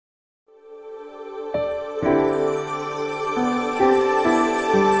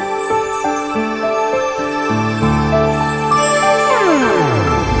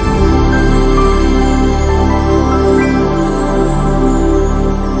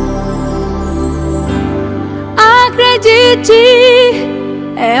Acredite,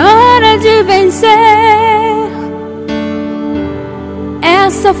 é hora de vencer.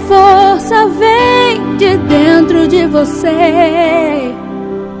 Essa força vem de dentro de você.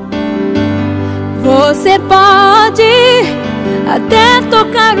 Você pode até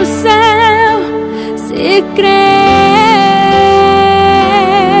tocar o céu se crer.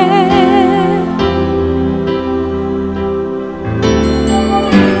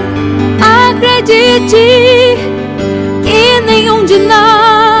 Acredite que nenhum de nós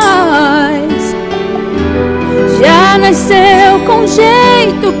já nasceu com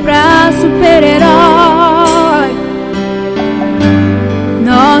jeito pra super-herói.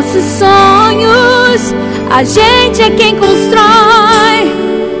 Nossos sonhos, a gente é quem constrói.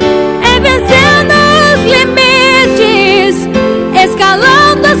 É vencendo os limites,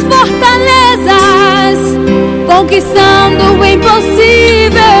 escalando as fortalezas, conquistando o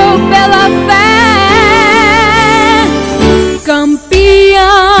impossível pela fé.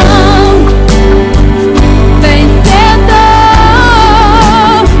 Campeão, vencedor,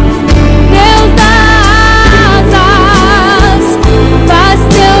 Deus dá asas, faz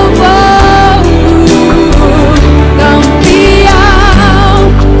teu voo. Campeão,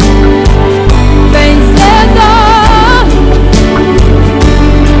 vencedor,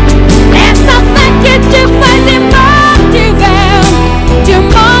 essa fé que te faz imbatível, te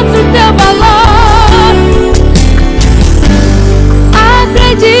mostra o teu valor.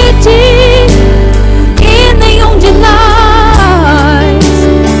 Acredite que nenhum de nós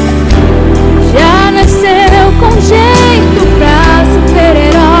já nasceu com jeito pra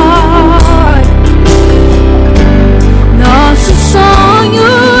super-herói. Nossos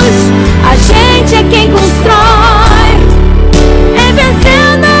sonhos, a gente é quem constrói. É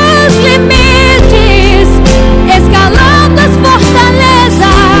vencendo os limites, escalando as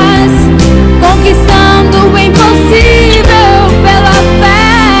fortalezas, conquistando o impossível pela fé.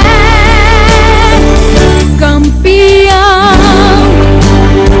 Campeão,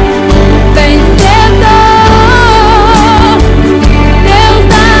 vencedor, Deus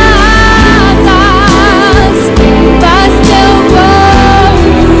dá asas, faz teu voo.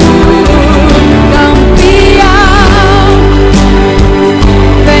 Campeão,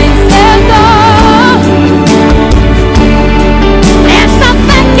 vencedor, essa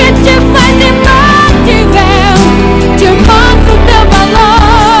fé que te faz imbatível, te mostra o teu valor.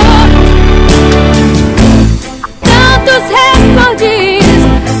 Tantos recordes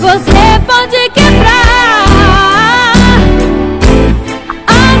você pode quebrar,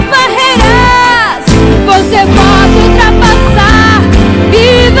 as barreiras você pode ultrapassar e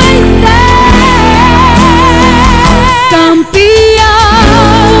vencer. Campeão,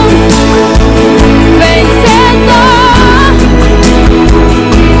 vencedor,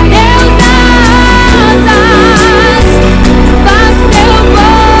 Deus dá asas, faz teu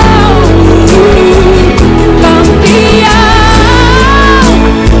voo. Campeão,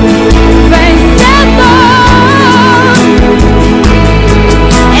 vencedor,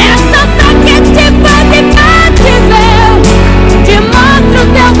 essa fé que te faz imbatível, te mostra o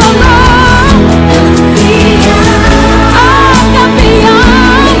teu valor. Oh, campeão,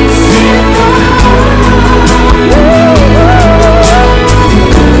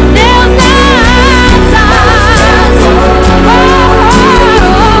 Deus dá asas.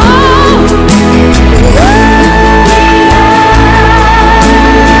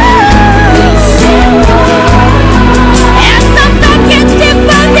 Essa fé que te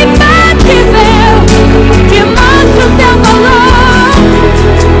faz imbatível, te mostra o teu valor.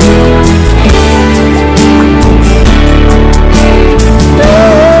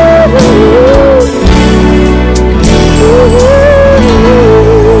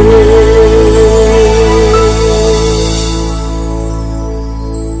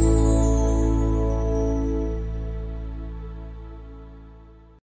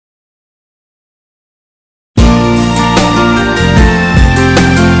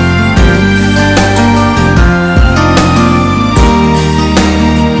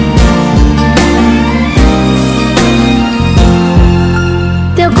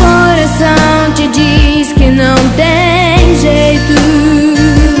 Teu coração te diz que não tem jeito.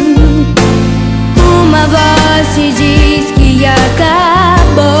 Uma voz te diz que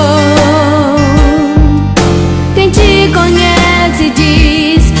acabou. Quem te conhece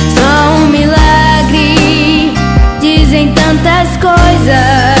diz só um milagre. Dizem tantas coisas.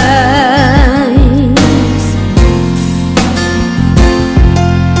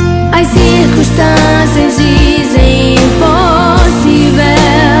 As circunstâncias dizem impossível.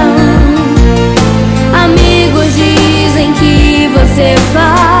 Amigos dizem que você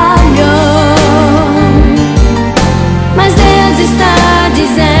falhou, mas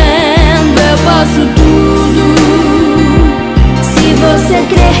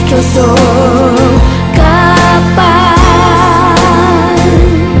crer que eu sou capaz.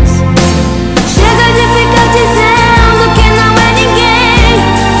 Chega de ficar dizendo que não é ninguém.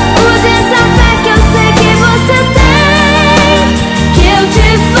 Use essa fé que eu sei que você tem, que eu te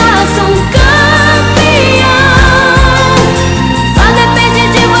faço um campeão. Só depende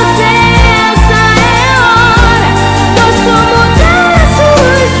de você, essa é a hora. Posso mudar a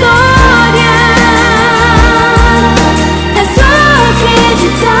sua história. É só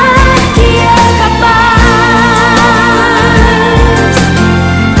acreditar que é capaz.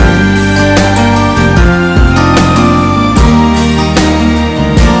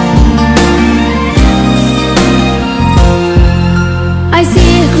 As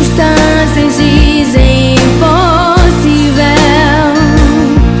circunstâncias dizem impossível.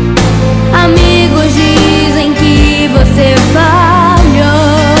 Amigos dizem que você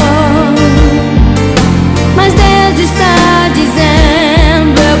falhou, mas Deus está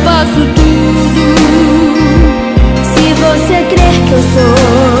dizendo: eu posso tudo. Se você crer que eu sou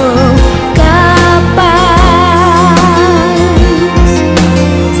capaz.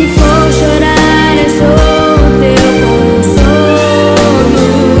 Se for chorar, eu sou teu consolo.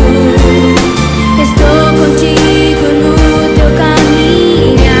 Estou contigo no teu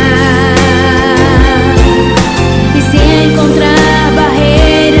caminhar. E se encontrar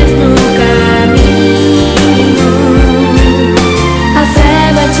barreiras no caminho, a fé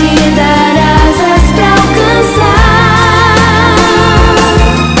vai te dar asas pra alcançar.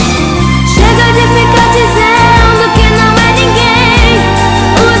 Chega de ficar dizendo que não é ninguém.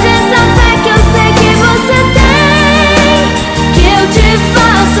 Use essa fé que eu sei que você tem, que eu te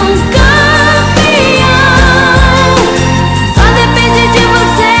faço um campeão. Só depende de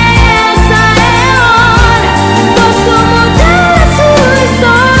você, essa é a hora. Posso mudar a sua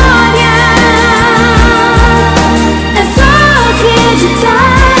história. É só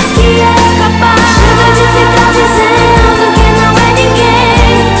acreditar que é capaz. Chega de ficar dizendo que não é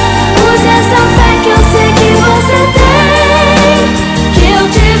ninguém. Use essa fé que eu sei que você tem, que eu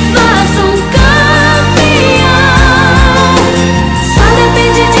te faço um campeão. Só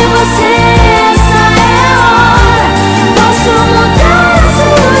depende de você, essa é a hora. Posso mudar a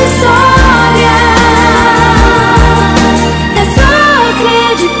sua história. É só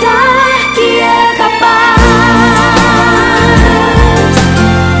acreditar que é capaz.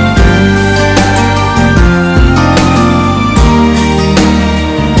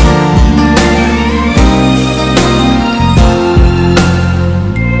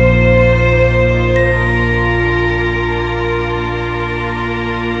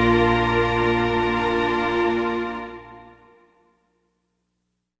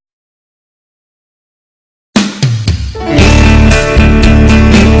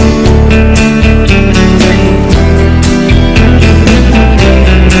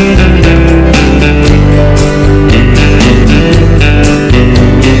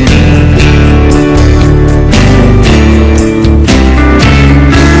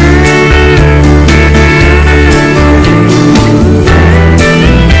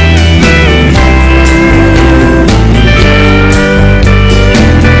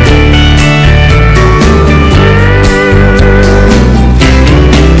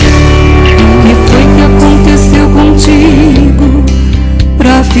 O que foi que aconteceu contigo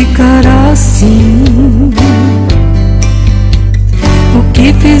pra ficar assim? O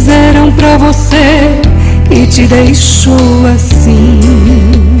que fizeram pra você que te deixou assim?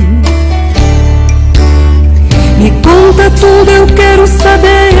 Me conta tudo, eu quero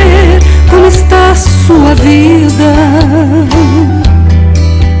saber como está a sua vida.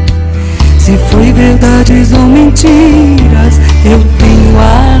 Se foi verdades ou mentiras, eu tenho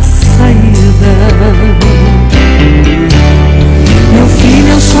a saída. Meu filho,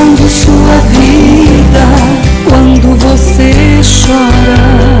 eu sonho sua vida quando você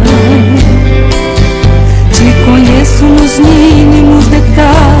chora. Te conheço nos mínimos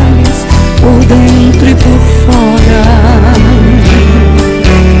detalhes, por dentro e por fora.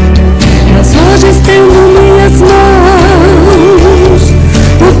 Mas hoje estendo minhas mãos,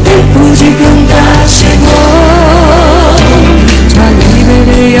 o tempo de cantar chegou. Já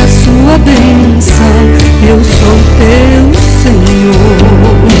liberei a sua bênção, eu sou teu Senhor.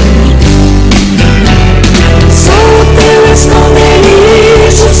 Sou o teu esconderijo,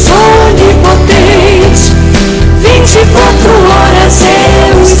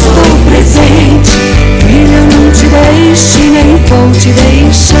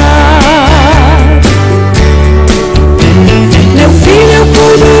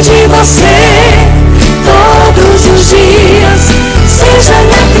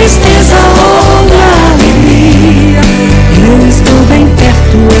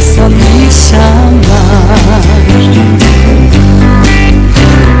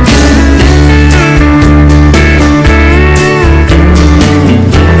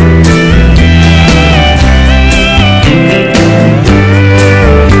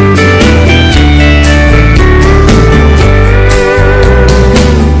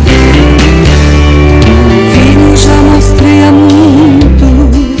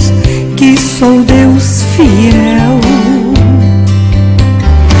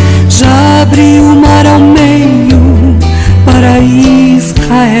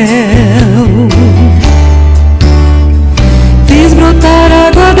 Fiz brotar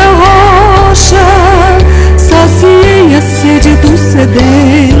água da rocha, saciei a sede do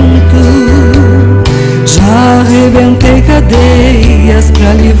sedento. Já arrebentei cadeias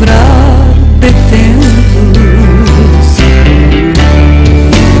pra livrar detentos.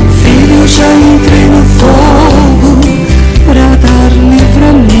 Filho, já entrei no fogo pra dar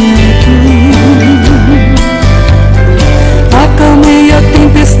livramento. Acalmei a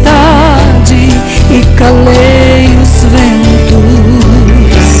tempestade e calei os ventos.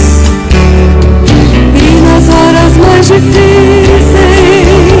 E nas horas mais difíceis,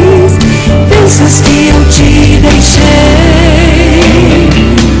 pensas que eu te deixei.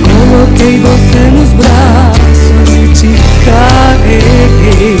 Coloquei você nos braços e te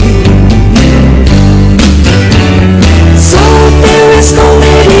carreguei. Sou teu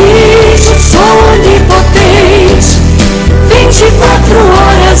esconderijo, sou onipotente. 24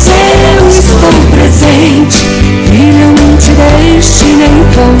 horas eu estou presente. Filho, eu não te deixe, nem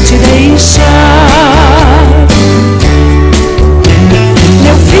vou te deixar.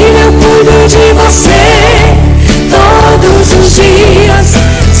 Meu filho, eu cuido de você todos os dias,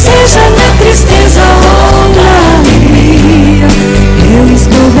 seja na tristeza ou na alegria. Eu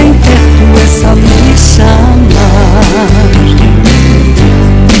estou bem perto, é só me chamar.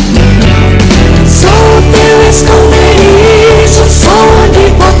 Sou teu esconderijo, sou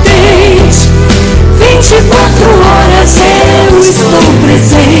onipotente. 24 horas eu estou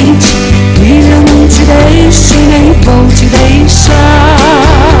presente. Filho, eu não te deixe, nem vou te deixar.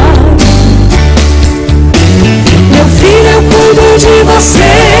 Meu filho, eu cuido de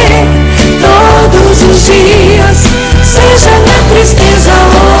você todos os dias, seja na tristeza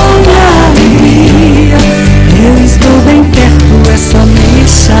ou na alegria. Eu estou bem perto, é só me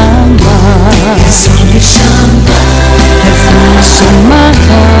chamar. É só me chamar. É só me chamar.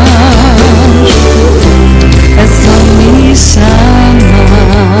 É só me chamar.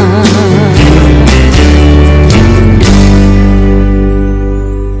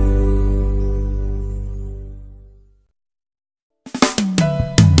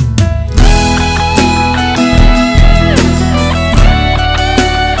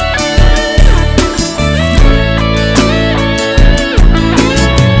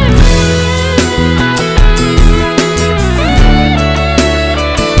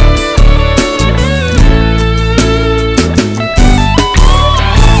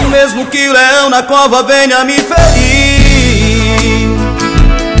 Na cova venha me ferir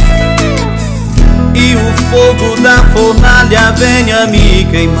e o fogo da fornalha venha me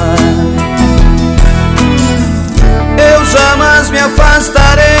queimar, eu jamais me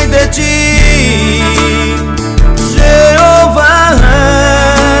afastarei de ti, Jeová,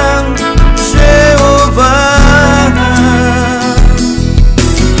 Jeová.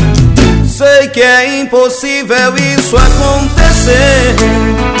 Sei que é impossível isso acontecer.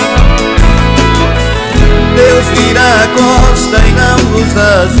 Deus virá a costa e não nos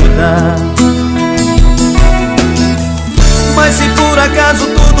ajudar. Mas se por acaso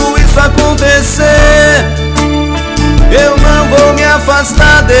tudo isso acontecer, eu não vou me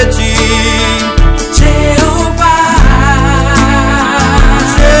afastar de ti, Jeová,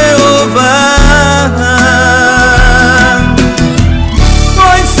 Jeová.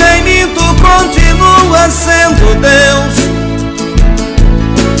 Pois sem mim tu continuas sendo Deus,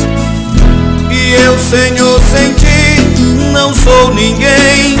 eu, Senhor, sem ti não sou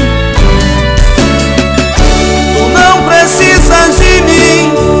ninguém. Tu não precisas de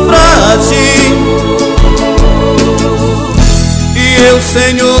mim pra agir, e eu,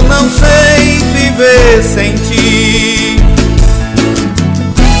 Senhor, não sei viver sem ti.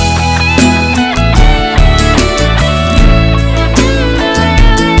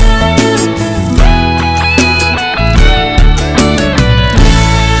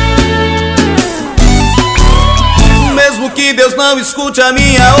 Que Deus não escute a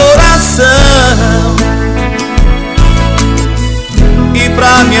minha oração e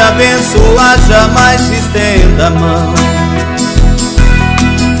pra me abençoar jamais estenda a mão.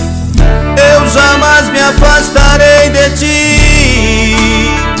 Eu jamais me afastarei de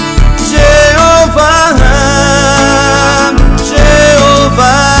ti, Jeová,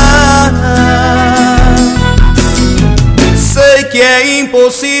 Jeová. Sei que é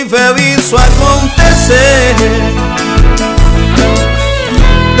impossível isso acontecer.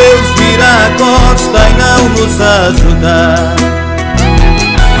 Deus virá a costa e não nos ajudar.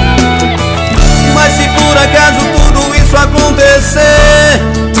 Mas se por acaso tudo isso acontecer,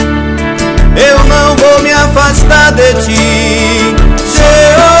 eu não vou me afastar de ti,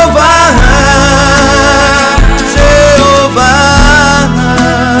 Jeová, Jeová.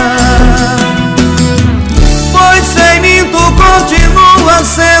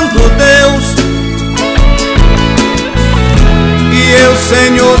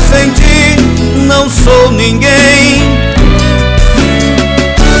 não sou ninguém.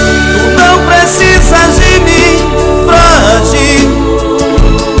 Tu não precisas de mim pra agir.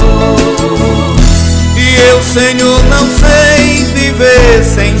 E eu, Senhor, não sei viver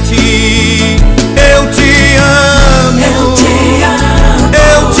sem ti. Eu te amo,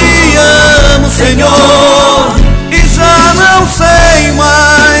 eu te amo, Senhor. E já não sei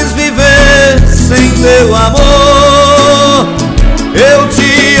mais viver sem teu amor. Eu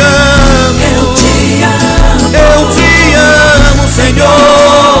te amo, eu te amo,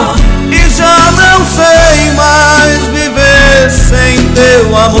 Senhor. E já não sei mais viver sem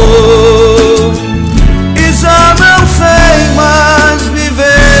teu amor. E já não sei mais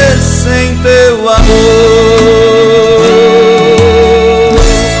viver sem teu amor.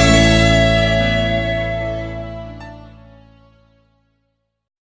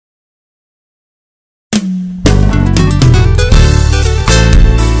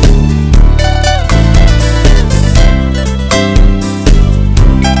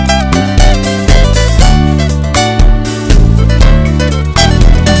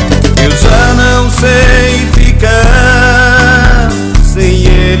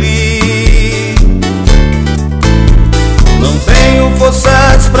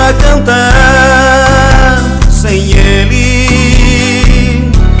 Pra cantar sem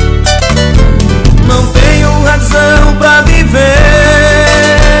ele, não tenho razão pra viver.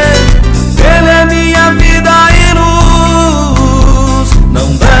 Ele é minha vida e luz.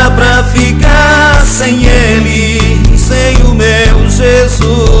 Não dá pra ficar sem ele, sem o meu Jesus.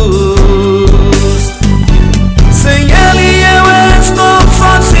 Sem ele eu estou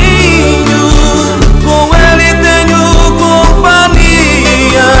sozinho, com ele tenho companhia.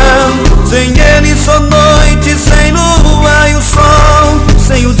 Sem ele só noite, sem lua e o sol,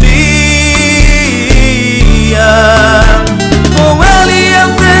 sem o dia. Com ele eu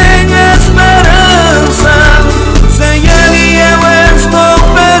tenho esperança, sem ele eu estou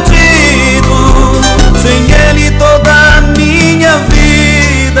perdido. Sem ele toda a minha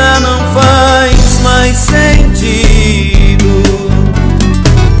vida não faz mais sentido.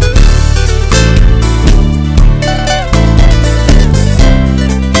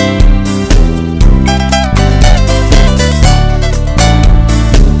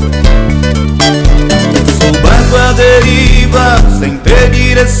 Deriva, sem ter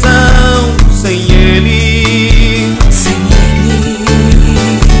direção, sem ele,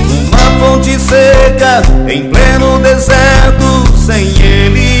 uma fonte seca em pleno deserto, sem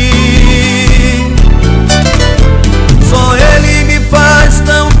ele.